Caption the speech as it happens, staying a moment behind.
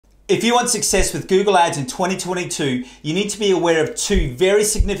If you want success with Google Ads in 2022, you need to be aware of two very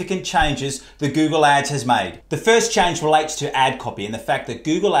significant changes that Google Ads has made. The first change relates to ad copy and the fact that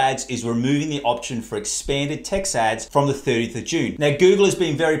Google Ads is removing the option for expanded text ads from the 30th of June. Now, Google has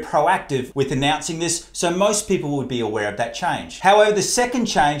been very proactive with announcing this, so most people would be aware of that change. However, the second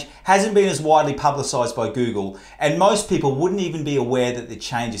change hasn't been as widely publicized by Google, and most people wouldn't even be aware that the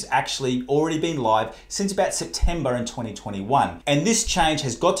change has actually already been live since about September in 2021. And this change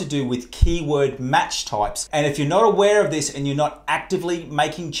has got to do with keyword match types. And if you're not aware of this and you're not actively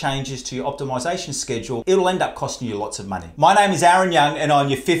making changes to your optimization schedule, it'll end up costing you lots of money. My name is Aaron Young and I'm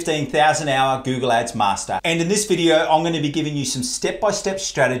your 15,000 hour Google Ads master. And in this video, I'm going to be giving you some step-by-step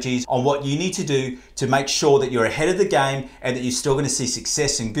strategies on what you need to do to make sure that you're ahead of the game and that you're still going to see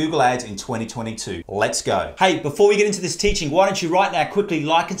success in Google Ads in 2022. Let's go. Hey, before we get into this teaching, why don't you right now quickly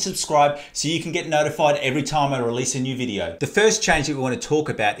like and subscribe so you can get notified every time I release a new video. The first change that we want to talk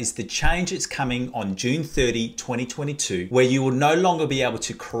about is the change that's coming on June 30, 2022, where you will no longer be able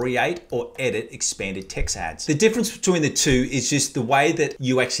to create or edit expanded text ads. The difference between the two is just the way that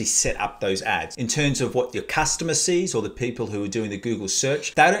you actually set up those ads. In terms of what your customer sees or the people who are doing the Google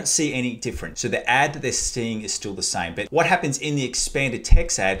search, they don't see any difference. So the ad that they're seeing is still the same. But what happens in the expanded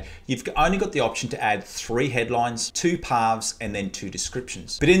text ad, you've only got the option to add 3 headlines, 2 paths, and then 2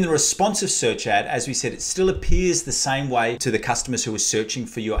 descriptions. But in the responsive search ad, as we said, it still appears the same way to the customers who are searching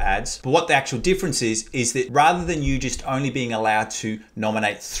for your ads. But what the actual difference is that rather than you just only being allowed to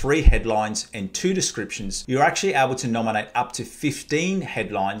nominate 3 headlines and 2 descriptions, you're actually able to nominate up to 15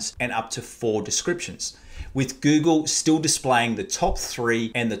 headlines and up to 4 descriptions, with Google still displaying the top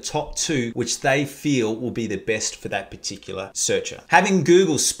 3 and the top 2, which they feel will be the best for that particular searcher. Having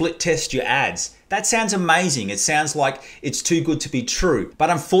Google split test your ads, that sounds amazing. It sounds like it's too good to be true, but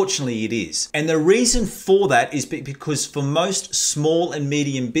unfortunately it is. And the reason for that is because for most small and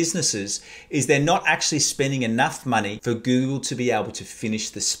medium businesses is they're not actually spending enough money for Google to be able to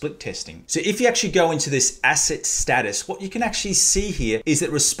finish the split testing. So if you actually go into this asset status, what you can actually see here is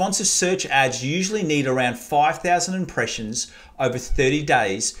that responsive search ads usually need around 5,000 impressions over 30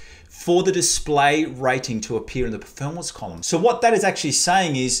 days for the display rating to appear in the performance column. So what that is actually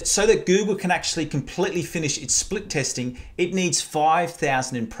saying is, so that Google can actually completely finish its split testing, it needs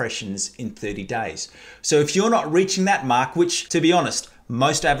 5,000 impressions in 30 days. So if you're not reaching that mark, which to be honest,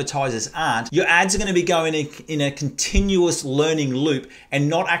 most advertisers aren't, your ads are going to be going in a continuous learning loop and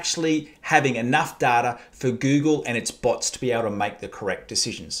not actually having enough data for Google and its bots to be able to make the correct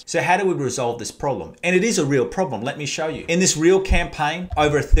decisions. So how do we resolve this problem? And it is a real problem. Let me show you. In this real campaign,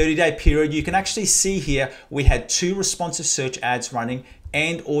 over a 30-day period, you can actually see here, we had 2 responsive search ads running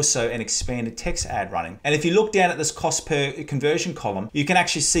and also an expanded text ad running. And if you look down at this cost per conversion column, you can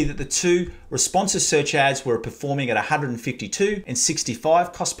actually see that the 2 responsive search ads were performing at 152 and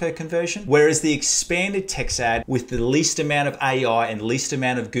 65 cost per conversion, whereas the expanded text ad with the least amount of AI and least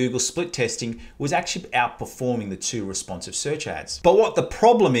amount of Google split testing was actually outperforming the 2 responsive search ads. But what the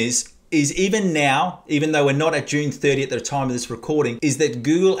problem is even now, even though we're not at June 30 at the time of this recording, is that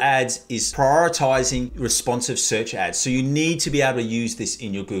Google Ads is prioritizing responsive search ads. So you need to be able to use this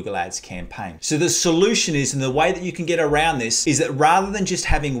in your Google Ads campaign. So the solution is, and the way that you can get around this, is that rather than just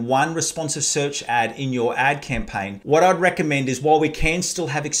having 1 responsive search ad in your ad campaign, what I'd recommend is, while we can still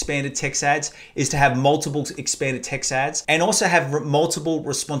have expanded text ads, is to have multiple expanded text ads and also have multiple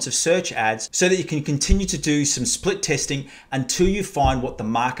responsive search ads so that you can continue to do some split testing until you find what the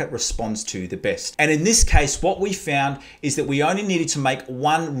market responds to the best. And in this case, what we found is that we only needed to make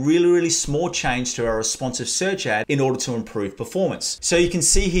 1 really small change to our responsive search ad in order to improve performance. So you can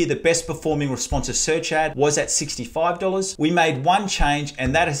see here the best performing responsive search ad was at $65. We made 1 change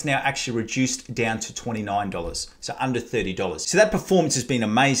and that has now actually reduced down to $29, so under $30. So that performance has been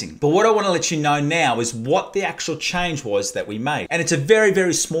amazing. But what I want to let you know now is what the actual change was that we made. And it's a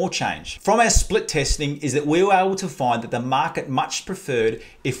very small change. From our split testing is that we were able to find that the market much preferred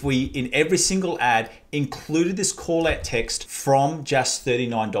if we, in every single ad, included this call out text from just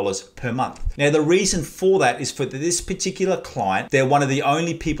 $39 per month. Now, the reason for that is for this particular client, they're one of the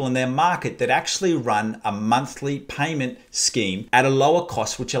only people in their market that actually run a monthly payment scheme at a lower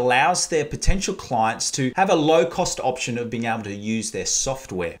cost, which allows their potential clients to have a low cost option of being able to use their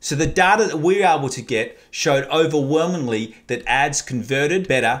software. So the data that we were able to get showed overwhelmingly that ads converted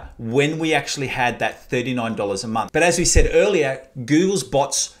better when we actually had that $39 a month. But as we said earlier, Google's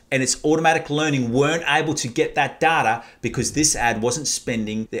bots and its automatic learning weren't able to get that data because this ad wasn't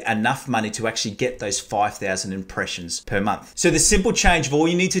spending enough money to actually get those 5,000 impressions per month. So the simple change of all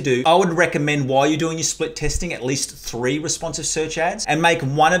you need to do, I would recommend while you're doing your split testing, at least 3 responsive search ads, and make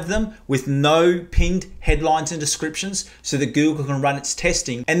one of them with no pinned headlines and descriptions so that Google can run its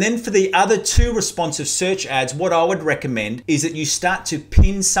testing. And then for the other 2 responsive search ads, what I would recommend is that you start to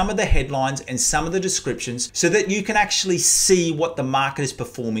pin some of the headlines and some of the descriptions so that you can actually see what the market is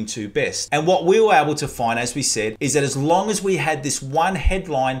performing to best. And what we were able to find, as we said, is that as long as we had this one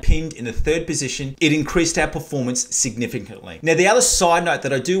headline pinned in the 3rd position, it increased our performance significantly. Now, the other side note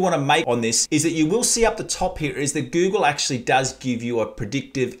that I do want to make on this is that you will see up the top here is that Google actually does give you a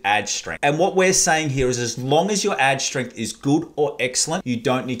predictive ad strength. And what we're saying here is as long as your ad strength is good or excellent, you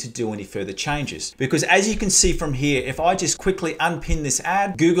don't need to do any further changes. Because as you can see from here, if I just quickly unpin this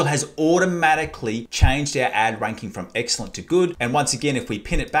ad, Google has automatically changed our ad ranking from excellent to good. And once again, if we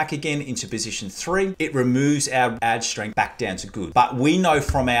pin it back again into position 3, it removes our ad strength back down to good. But we know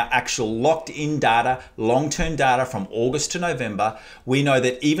from our actual locked in data, long-term data from August to November, we know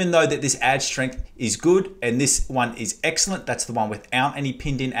that even though that this ad strength is good and this one is excellent, that's the one without any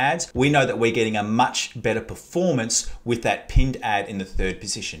pinned in ads, we know that we're getting a much better performance with that pinned ad in the 3rd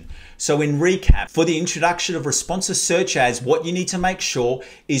position. So in recap, for the introduction of responsive search ads, what you need to make sure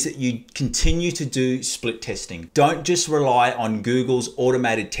is that you continue to do split testing. Don't just rely on Google's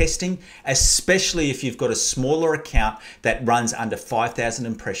automated testing, especially if you've got a smaller account that runs under 5,000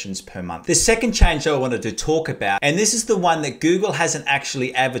 impressions per month. The second change I wanted to talk about, and this is the one that Google hasn't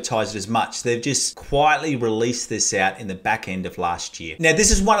actually advertised as much. They've just quietly released this out in the back end of last year. Now,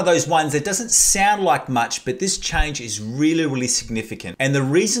 this is one of those ones that doesn't sound like much, but this change is really, really significant. And the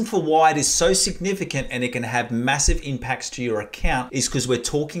reason for why it is so significant and it can have massive impacts to your account is because we're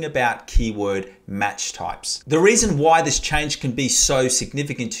talking about keyword match types. The reason why this change can be so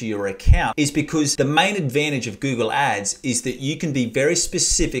significant to your account is because the main advantage of Google Ads is that you can be very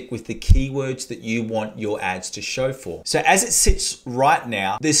specific with the keywords that you want your ads to show for. So as it sits right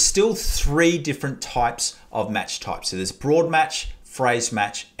now, there's still 3 different types of match types. So there's broad match, phrase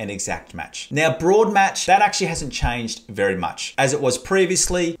match, and exact match. Now, broad match, that actually hasn't changed very much as it was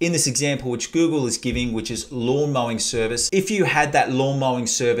previously in this example, which Google is giving, which is lawn mowing service. If you had that lawn mowing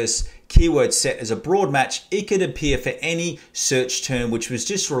service keyword set as a broad match, it could appear for any search term which was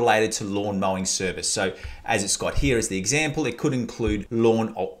just related to lawn mowing service. So as it's got here as the example, it could include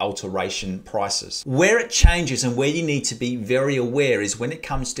lawn alteration prices. Where it changes and where you need to be very aware is when it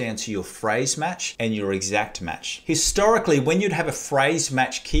comes down to your phrase match and your exact match. Historically, when you'd have a phrase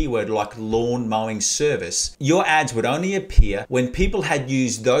match keyword like lawn mowing service, your ads would only appear when people had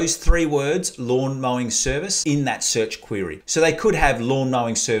used those 3 words, lawn mowing service, in that search query. So they could have lawn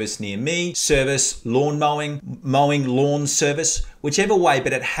mowing service near me, service, lawn mowing, mowing lawn service, whichever way,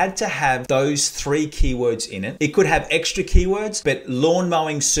 but it had to have those 3 keywords in it. It could have extra keywords, but lawn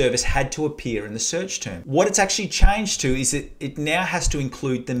mowing service had to appear in the search term. What it's actually changed to is that it now has to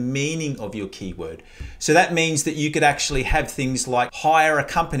include the meaning of your keyword. So that means that you could actually have things like hire a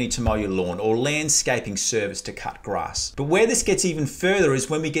company to mow your lawn or landscaping service to cut grass. But where this gets even further is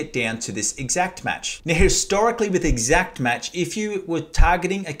when we get down to this exact match. Now, historically with exact match, if you were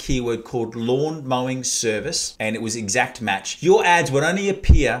targeting a keyword called lawn mowing service and it was exact match, your ads would only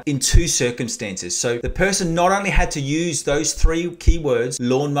appear in 2 circumstances. So the person not only had to use those 3 keywords,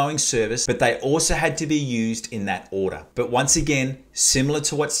 lawn mowing service, but they also had to be used in that order. But once again, similar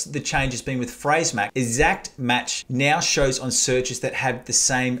to what's the change has been with phrase match, exact match now shows on searches that have the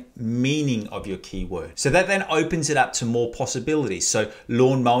same meaning of your keyword. So that then opens it up to more possibilities. So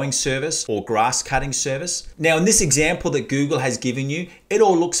lawn mowing service or grass cutting service. Now in this example that Google has given you, it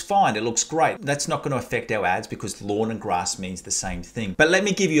all looks fine. It looks great. That's not going to affect our ads because lawn and grass means the same thing. But let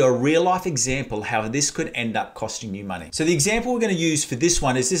me give you a real life example how this could end up costing you money. So the example we're going to use for this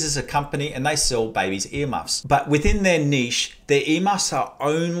one is this is a company and they sell babies' earmuffs. But within their niche, their earmuffs are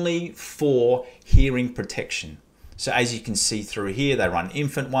only for hearing protection. So as you can see through here, they run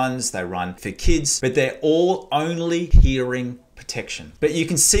infant ones, they run for kids, but they're all only hearing protection. But you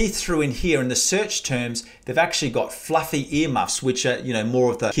can see through in here in the search terms, they've actually got fluffy earmuffs, which are, you know,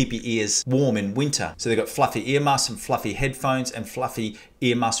 more of the keep your ears warm in winter. So they've got fluffy earmuffs and fluffy headphones and fluffy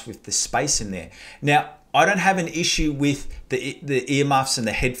earmuffs with the space in there. Now, I don't have an issue with the earmuffs and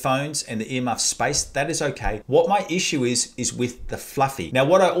the headphones and the earmuff space. That is okay. What my issue is with the fluffy. Now,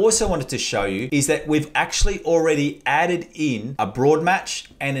 what I also wanted to show you is that we've actually already added in a broad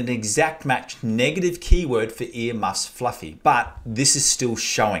match and an exact match negative keyword for earmuffs fluffy, but this is still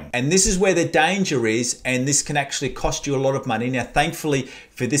showing. And this is where the danger is, and this can actually cost you a lot of money. Now, thankfully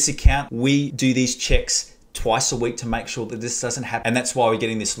for this account, we do these checks twice a week to make sure that this doesn't happen. And that's why we're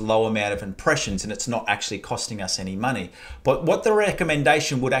getting this low amount of impressions and it's not actually costing us any money. But what the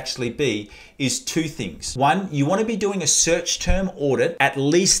recommendation would actually be is two things. One, you want to be doing a search term audit at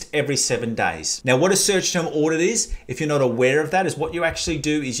least every 7 days. Now, what a search term audit is, if you're not aware of that, is what you actually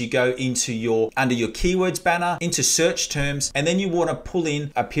do is you go into under your keywords banner, into search terms, and then you want to pull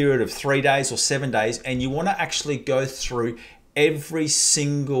in a period of 3 days or 7 days, and you want to actually go through every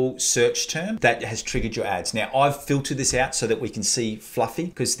single search term that has triggered your ads. Now, I've filtered this out so that we can see fluffy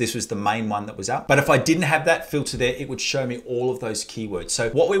because this was the main one that was up. But if I didn't have that filter there, it would show me all of those keywords.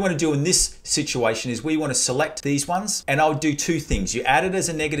 So what we want to do in this situation is we want to select these ones, and I'll do two things. You add it as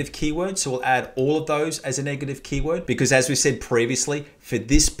a negative keyword, so we'll add all of those as a negative keyword because, as we said previously, for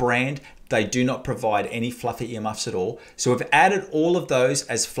this brand, they do not provide any fluffy earmuffs at all. So we've added all of those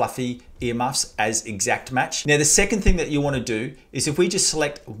as fluffy earmuffs as exact match. Now, the second thing that you want to do is if we just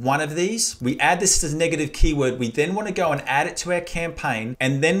select one of these, we add this as a negative keyword, we then want to go and add it to our campaign.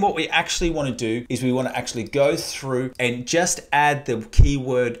 And then what we actually want to do is we want to actually go through and just add the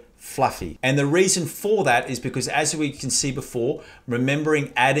keyword fluffy. And the reason for that is because, as we can see before,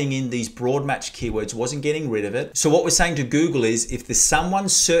 remembering adding in these broad match keywords wasn't getting rid of it. So what we're saying to Google is if there's someone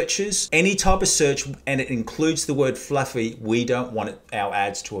searches any type of search and it includes the word fluffy, we don't want our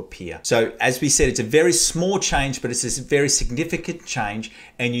ads to appear. So as we said, it's a very small change, but it's a very significant change.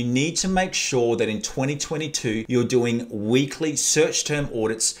 And you need to make sure that in 2022, you're doing weekly search term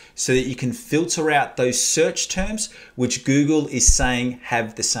audits so that you can filter out those search terms which Google is saying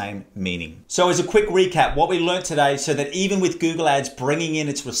have the same meaning. So as a quick recap, what we learned today, so that even with Google Ads bringing in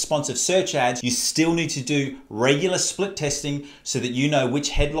its responsive search ads, you still need to do regular split testing so that you know which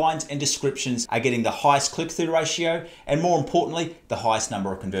headlines and descriptions are getting the highest click-through ratio and, more importantly, the highest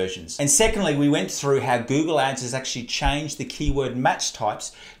number of conversions. And secondly, we went through how Google Ads has actually changed the keyword match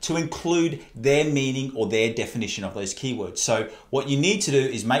types to include their meaning or their definition of those keywords. So what you need to do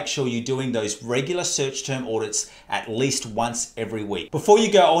is make sure you're doing those regular search term audits at least once every week. Before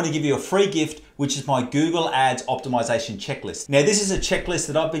you go, I want to give you a free gift, which is my Google Ads optimization checklist. Now, this is a checklist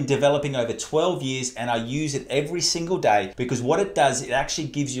that I've been developing over 12 years and I use it every single day because what it does, it actually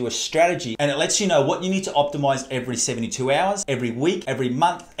gives you a strategy and it lets you know what you need to optimize every 72 hours, every week, every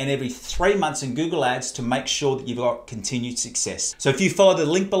month, and every 3 months in Google Ads to make sure that you've got continued success. So if you follow the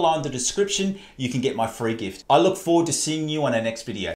link below in the description, you can get my free gift. I look forward to seeing you on our next video.